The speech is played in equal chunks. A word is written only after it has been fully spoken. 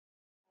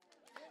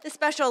The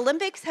Special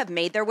Olympics have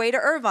made their way to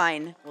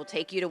Irvine. We'll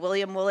take you to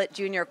William Woollett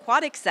Jr.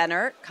 Aquatics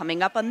Center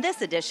coming up on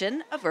this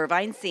edition of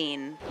Irvine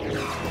Scene.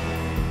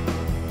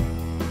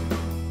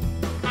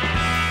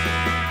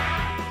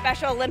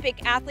 Special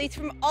Olympic athletes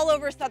from all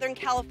over Southern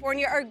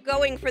California are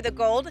going for the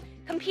gold,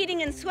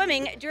 competing in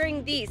swimming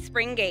during these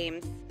spring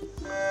games. No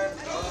 3,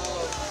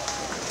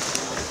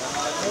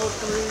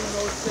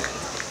 no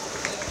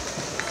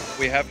 6.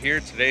 We have here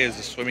today is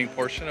the swimming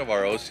portion of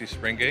our OC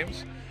Spring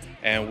Games.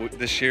 And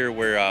this year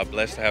we're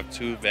blessed to have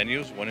 2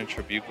 venues, one in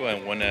Tribuco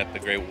and one at the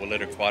Great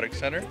Woollett Aquatic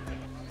Center.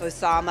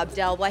 Hossam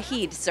Abdel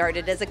Wahid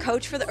started as a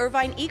coach for the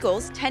Irvine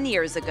Eagles 10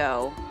 years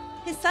ago.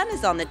 His son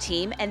is on the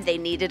team and they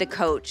needed a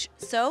coach,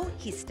 so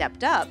he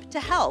stepped up to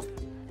help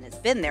and has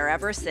been there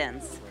ever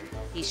since.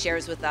 He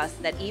shares with us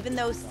that even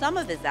though some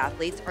of his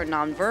athletes are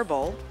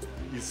nonverbal,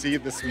 You see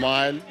the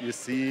smile, you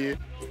see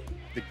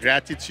the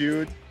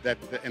gratitude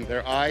in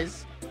their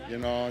eyes,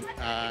 and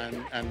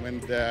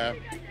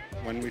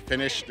when we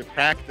finish the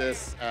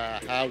practice,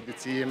 how the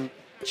team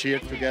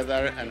cheered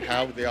together and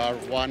how they are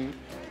one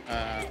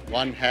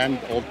hand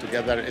all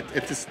together,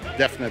 it is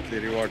definitely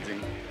rewarding.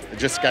 I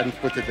just can't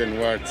put it in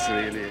words,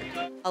 really.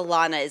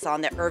 Alana is on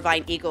the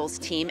Irvine Eagles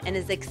team and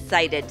is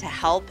excited to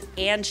help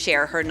and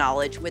share her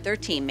knowledge with her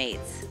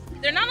teammates.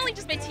 They're not only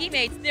just my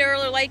teammates, they're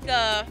like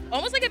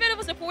almost like a bit of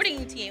a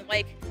supporting team.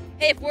 Like,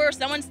 hey, if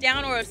someone's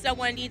down or if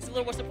someone needs a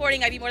little more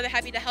supporting, I'd be more than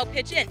happy to help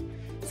pitch in.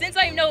 Since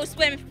I know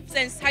swim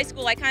since high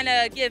school, I kind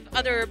of give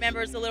other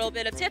members a little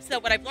bit of tips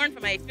of what I've learned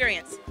from my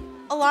experience.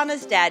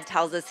 Alana's dad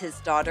tells us his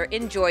daughter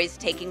enjoys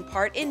taking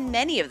part in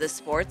many of the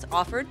sports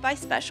offered by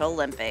Special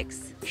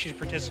Olympics. She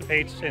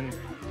participates in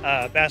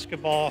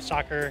basketball,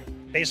 soccer,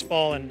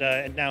 baseball, and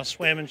now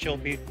swim, and she'll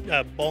be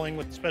bowling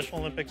with the Special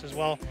Olympics as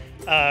well,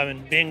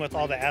 and being with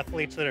all the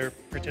athletes that are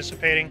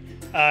participating.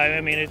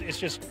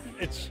 It's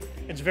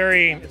a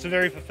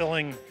very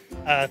fulfilling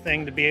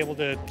thing to be able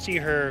to see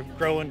her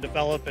grow and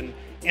develop and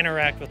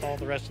interact with all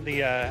the rest of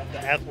the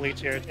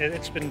athletes here.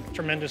 It's been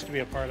tremendous to be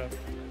a part of.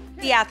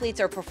 The athletes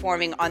are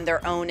performing on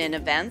their own in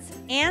events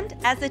and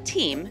as a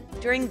team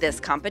during this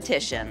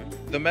competition.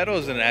 The medal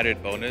is an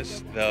added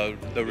bonus. The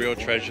real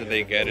treasure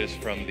they get is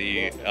from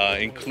the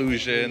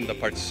inclusion, the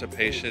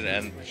participation,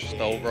 and just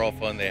the overall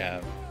fun they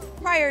have.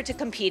 Prior to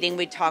competing,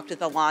 we talked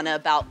with Alana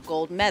about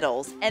gold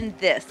medals, and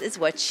this is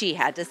what she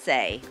had to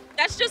say.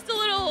 That's just a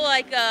little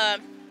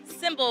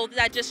symbol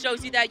that just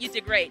shows you that you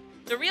did great.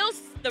 The real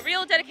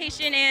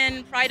dedication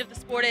and pride of the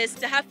sport is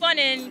to have fun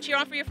and cheer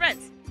on for your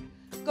friends.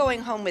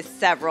 Going home with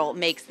several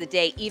makes the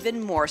day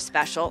even more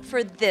special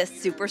for this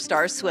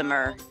superstar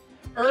swimmer.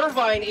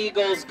 Irvine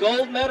Eagles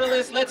gold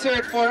medalist, let's hear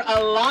it for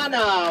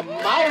Alana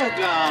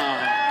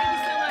Mauga. Thank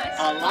you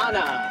so much.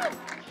 Alana.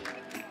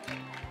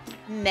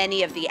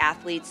 Many of the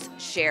athletes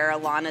share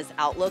Alana's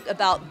outlook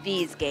about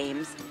these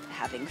games,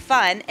 having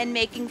fun and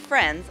making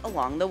friends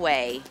along the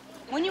way.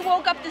 When you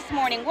woke up this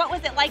morning, what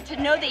was it like to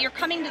know that you're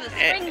coming to the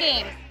spring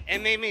games?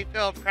 It made me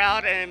feel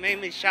proud and it made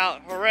me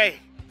shout, hooray.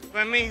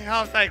 Swimming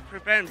helps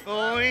prevent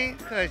bullying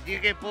because you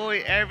get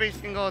bullied every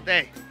single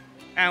day.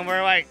 And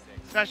we're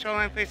Special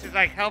Olympics is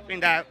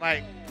helping that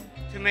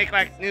to make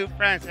new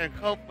friends and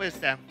cope with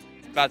them.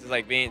 It's about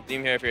to being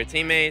here for your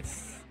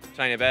teammates,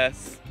 trying your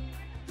best,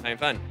 having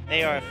fun.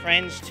 They are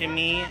friends to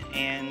me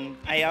and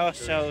I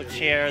also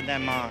cheer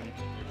them on.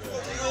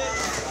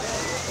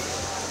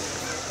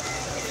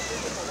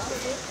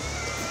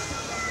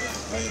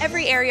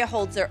 Every area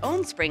holds their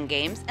own spring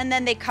games, and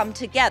then they come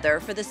together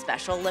for the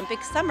Special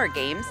Olympic Summer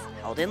Games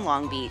held in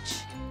Long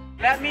Beach.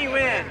 Let me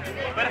win,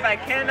 but if I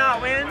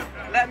cannot win,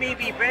 let me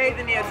be brave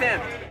in the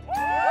attempt.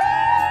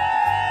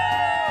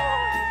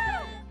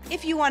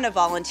 If you want to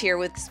volunteer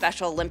with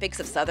Special Olympics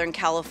of Southern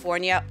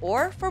California,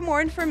 or for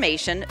more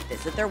information,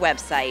 visit their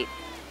website.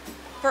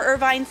 For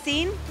Irvine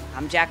Scene,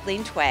 I'm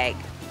Jacqueline Twegg.